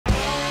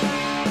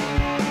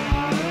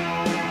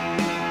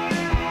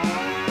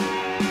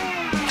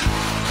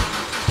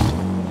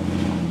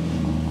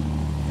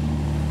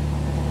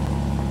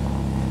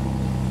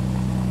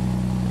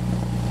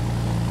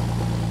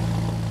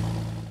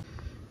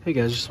Hey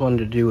guys, just wanted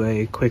to do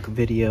a quick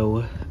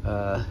video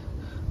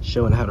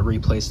showing how to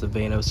replace the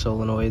Vanos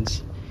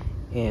solenoids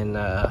in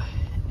an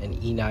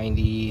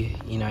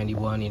E90, E91,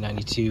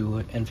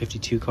 E92,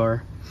 N52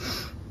 car.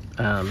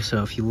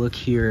 So if you look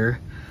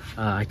here,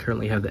 I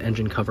currently have the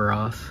engine cover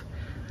off,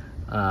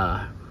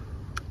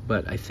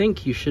 but I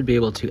think you should be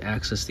able to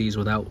access these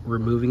without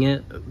removing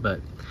it,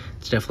 but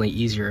it's definitely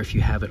easier if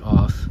you have it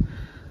off.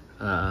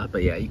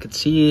 But yeah, you can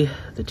see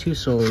the two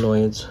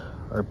solenoids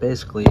are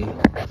basically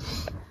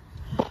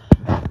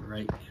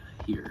right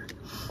here.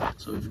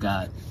 So we've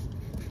got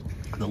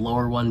the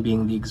lower one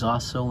being the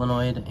exhaust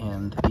solenoid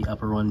and the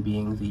upper one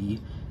being the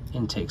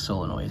intake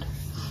solenoid.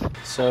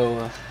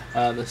 So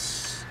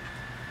this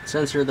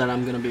sensor that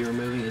I'm going to be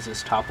removing is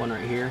this top one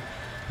right here.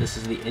 This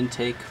is the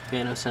intake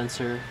Vanos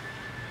sensor.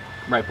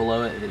 Right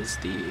below it is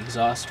the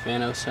exhaust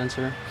Vanos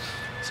sensor.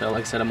 So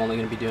like I said, I'm only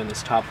going to be doing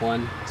this top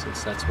one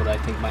since that's what I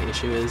think my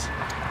issue is.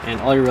 And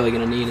all you're really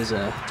going to need is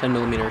a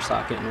 10mm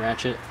socket and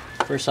ratchet.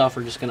 First off,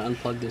 we're just going to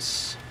unplug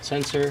this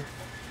sensor.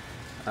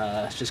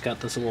 It's just got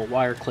this little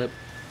wire clip.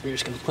 You're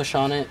just going to push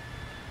on it.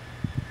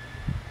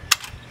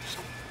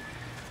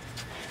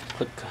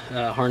 Clip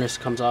harness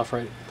comes off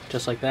right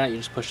just like that. You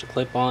just push the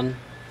clip on,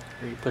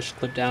 or you push the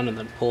clip down and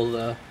then pull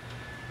the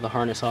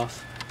harness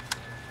off.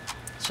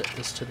 Set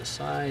this to the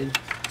side.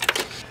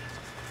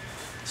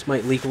 This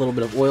might leak a little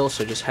bit of oil,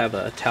 so just have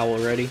a towel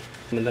ready.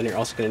 And then you're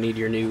also going to need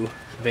your new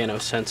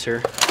Vanos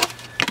sensor.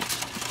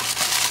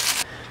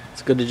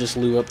 It's good to just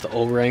lube up the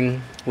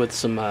O-ring with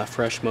some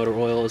fresh motor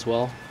oil as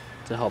well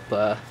to help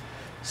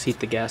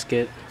seat the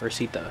gasket or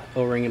seat the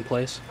O-ring in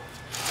place.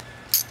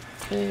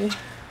 Okay.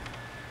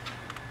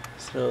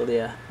 So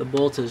yeah, the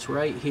bolt is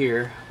right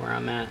here where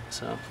I'm at,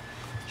 so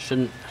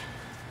shouldn't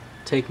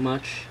take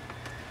much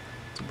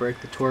to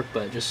break the torque,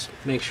 but just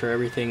make sure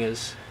everything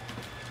is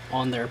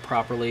on there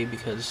properly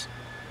because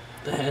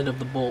the head of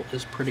the bolt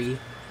is pretty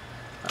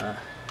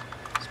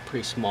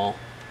small.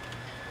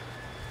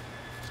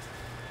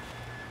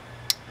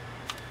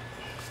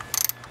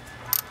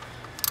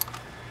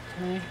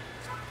 Okay,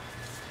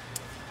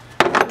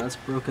 that's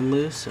broken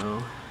loose,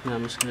 so now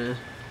I'm just gonna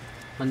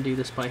undo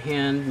this by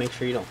hand. Make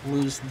sure you don't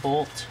lose the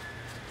bolt.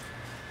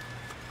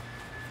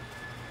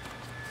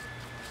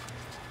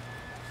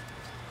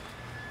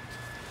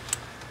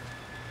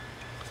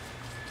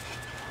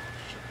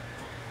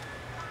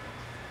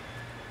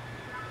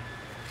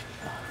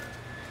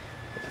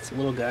 That's a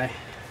little guy.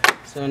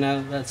 So now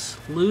that that's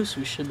loose,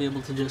 we should be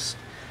able to just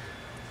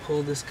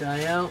pull this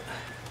guy out.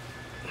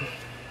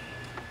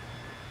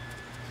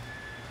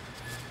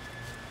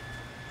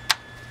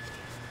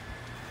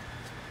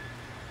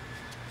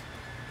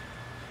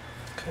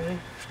 Okay,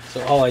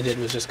 so all I did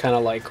was just kind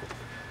of like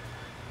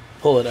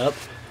pull it up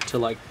to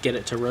like get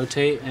it to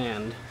rotate,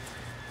 and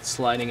it's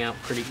sliding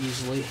out pretty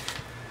easily.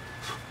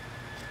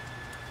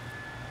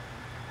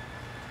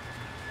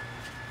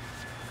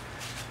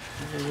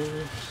 And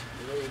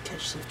let me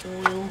catch some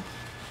oil.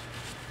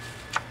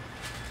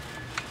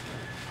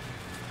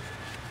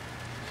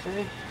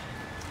 Okay,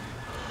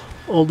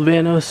 old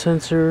Vanos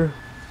sensor.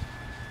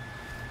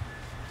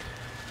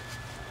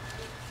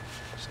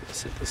 Just gonna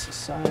set this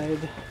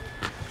aside.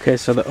 Okay,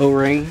 so the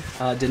O-ring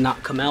did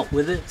not come out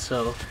with it,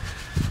 so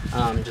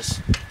just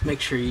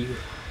make sure you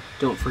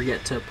don't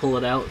forget to pull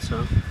it out.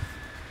 So it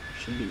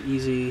should be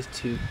easy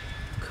to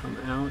come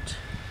out.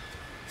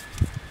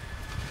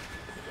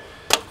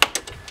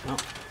 Oh,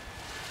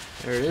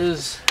 there it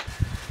is.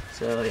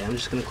 So yeah, I'm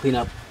just gonna clean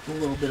up a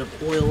little bit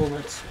of oil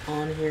that's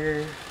on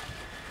here.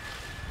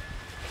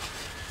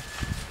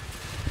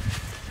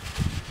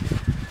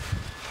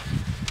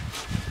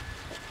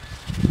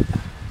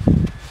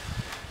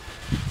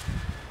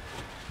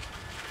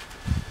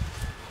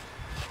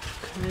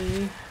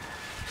 Okay,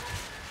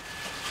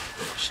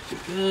 that should be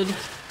good.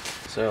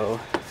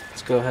 So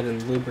let's go ahead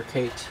and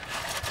lubricate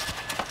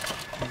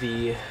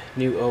the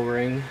new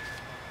O-ring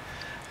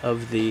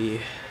of the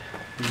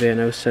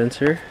Vanos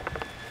sensor.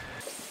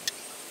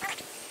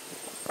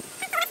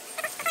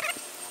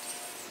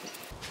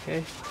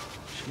 Okay,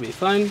 should be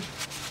fine.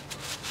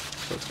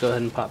 So let's go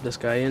ahead and pop this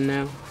guy in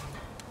now.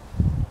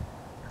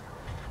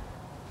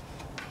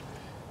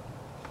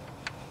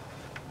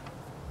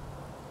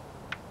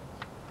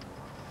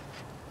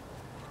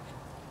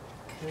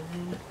 Okay.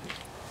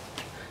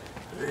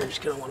 We're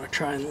just gonna want to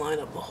try and line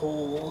up the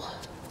hole.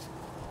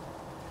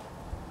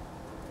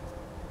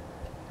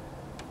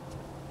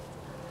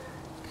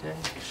 Okay,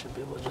 should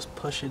be able to just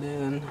push it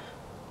in.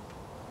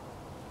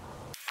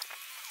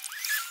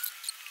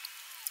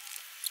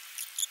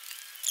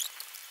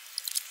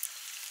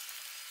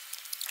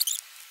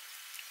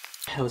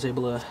 I was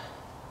able to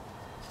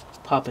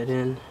pop it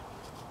in.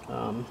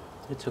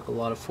 It took a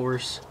lot of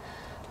force.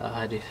 I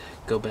had to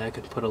go back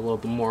and put a little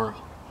bit more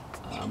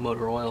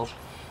motor oil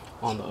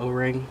on the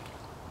O-ring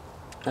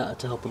to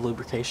help with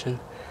lubrication.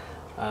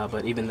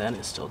 But even then,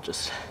 it still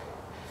just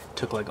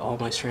took like all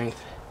my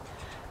strength.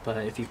 But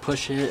if you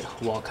push it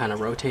while kind of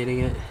rotating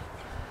it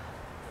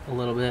a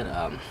little bit,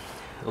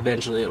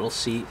 eventually it'll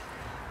seat.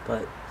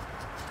 But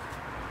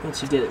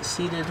once you get it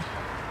seated,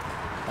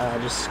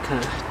 just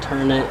kind of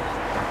turn it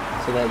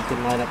so that you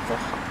can line up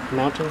the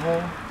mounting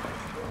hole.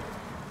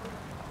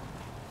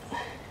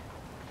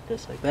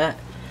 Just like that.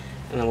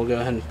 And then we'll go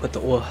ahead and put the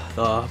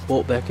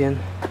bolt back in.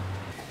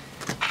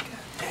 God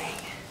dang.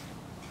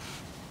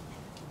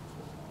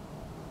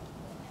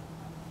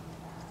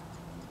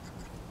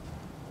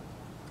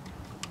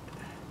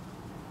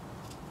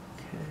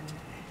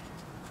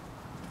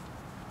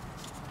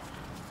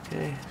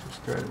 Okay,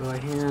 just thread it by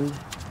hand.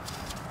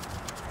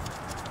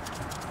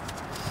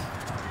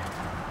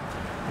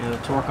 And the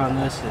torque on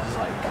this is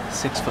like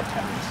 6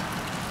 foot-pounds.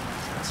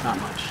 That's not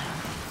much.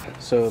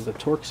 So the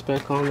torque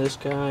spec on this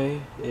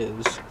guy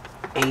is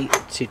 8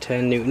 to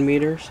 10 Newton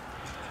meters.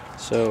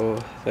 So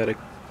that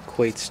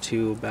equates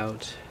to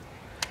about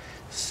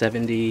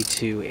 70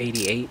 to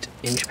 88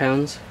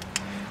 inch-pounds.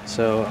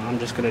 So I'm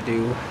just gonna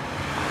do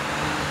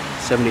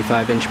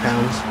 75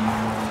 inch-pounds.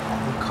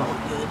 We'll call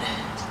it good.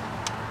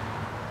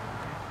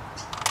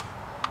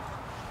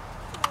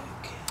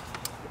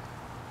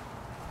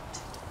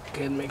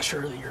 Okay, and make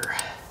sure that your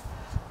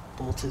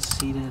bolt is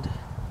seated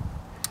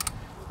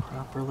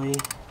properly.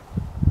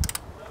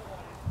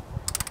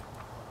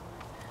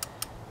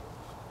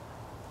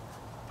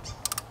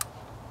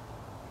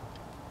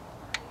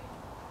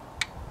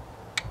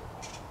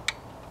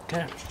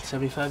 Okay,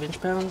 75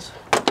 inch-pounds.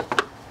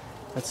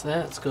 That's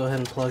that. Let's go ahead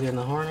and plug in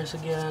the harness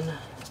again.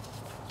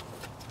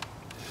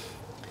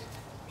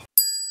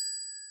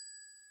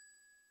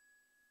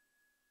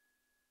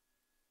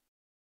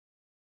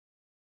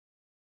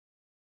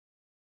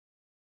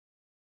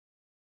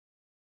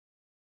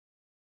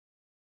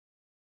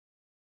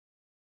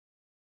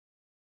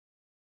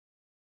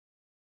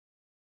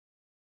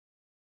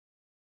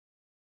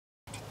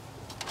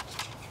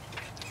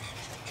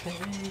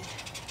 Okay.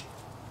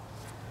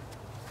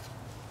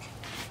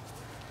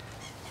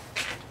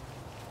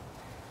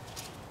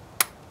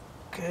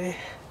 Okay,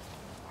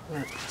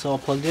 alright, it's all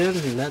plugged in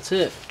and that's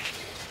it.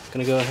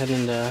 Gonna go ahead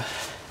and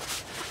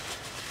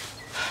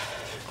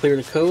clear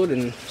the code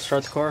and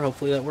start the car.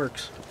 Hopefully that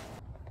works.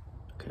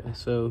 Okay,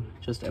 so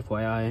just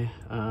FYI,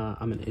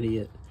 I'm an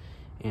idiot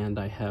and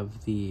I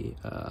have the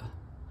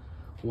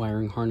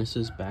wiring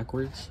harnesses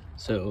backwards.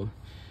 So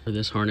for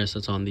this harness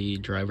that's on the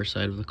driver's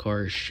side of the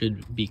car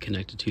should be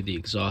connected to the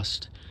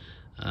exhaust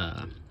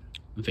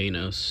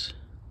Vanos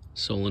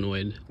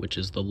Solenoid, which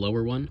is the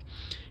lower one,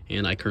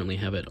 and I currently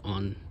have it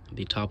on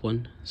the top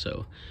one.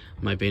 So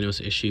my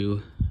Vanos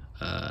issue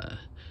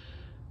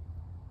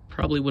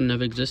probably wouldn't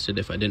have existed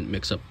if I didn't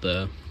mix up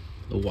the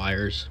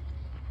wires.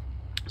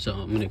 So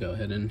I'm gonna go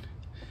ahead and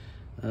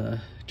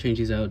change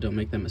these out. Don't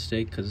make that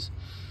mistake, because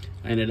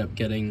I ended up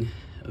getting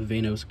a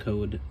Vanos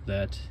code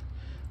that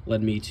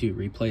led me to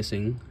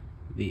replacing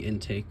the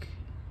intake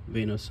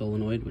Vanos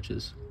solenoid, which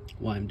is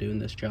why I'm doing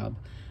this job.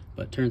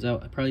 But turns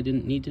out I probably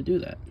didn't need to do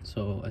that,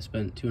 so I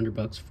spent 200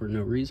 bucks for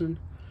no reason,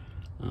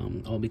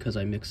 all because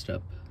I mixed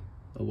up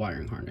a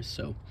wiring harness.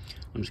 So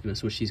I'm just gonna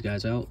switch these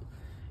guys out,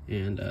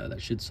 and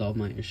that should solve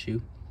my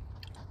issue.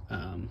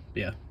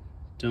 Yeah,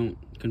 don't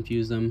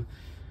confuse them.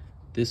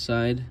 This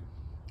side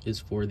is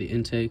for the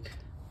intake,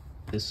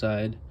 this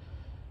side,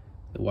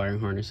 the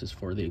wiring harness is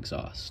for the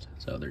exhaust,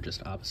 so they're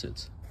just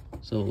opposites.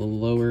 So the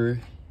lower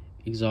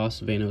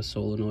exhaust Vanos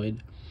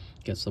solenoid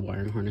gets the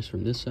wiring harness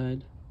from this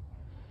side,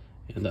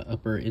 and the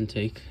upper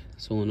intake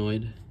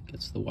solenoid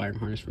gets the wiring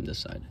harness from this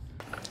side.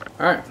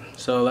 Alright,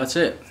 so that's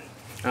it.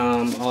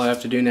 All I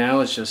have to do now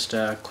is just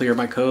clear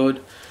my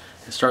code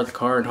and start the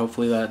car, and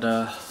hopefully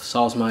that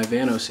solves my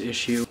Vanos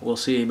issue. We'll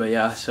see, but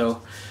yeah,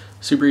 so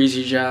super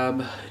easy job.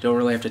 You don't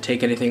really have to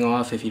take anything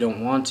off if you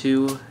don't want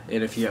to,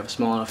 and if you have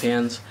small enough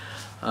hands.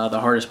 The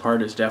hardest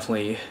part is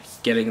definitely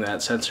getting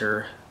that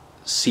sensor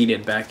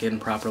seated back in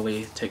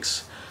properly. It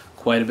takes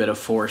quite a bit of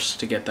force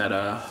to get that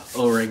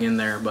O-ring in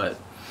there, but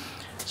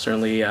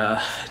certainly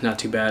not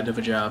too bad of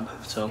a job.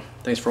 So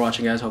thanks for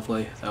watching, guys.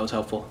 Hopefully that was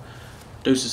helpful. Deuces.